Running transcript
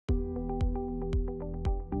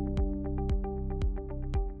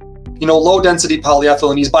You know, low density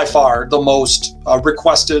polyethylene is by far the most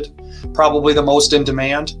requested, probably the most in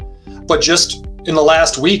demand. But just in the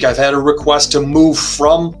last week, I've had a request to move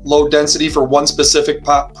from low density for one specific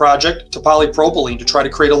project to polypropylene to try to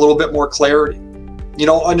create a little bit more clarity. You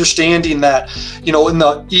know, understanding that, you know, in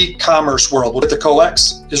the e-commerce world, with the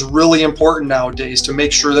coex is really important nowadays to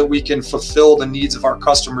make sure that we can fulfill the needs of our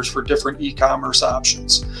customers for different e-commerce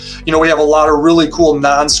options. You know, we have a lot of really cool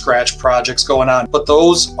non-scratch projects going on, but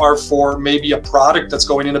those are for maybe a product that's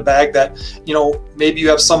going in a bag that, you know, maybe you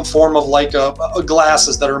have some form of like a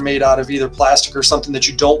glasses that are made out of either plastic or something that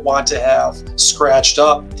you don't want to have scratched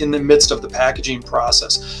up in the midst of the packaging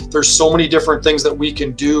process. There's so many different things that we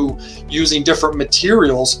can do using different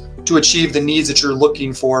materials to achieve the needs that you're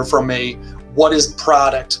looking for from a what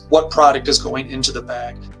product is going into the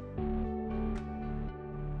bag.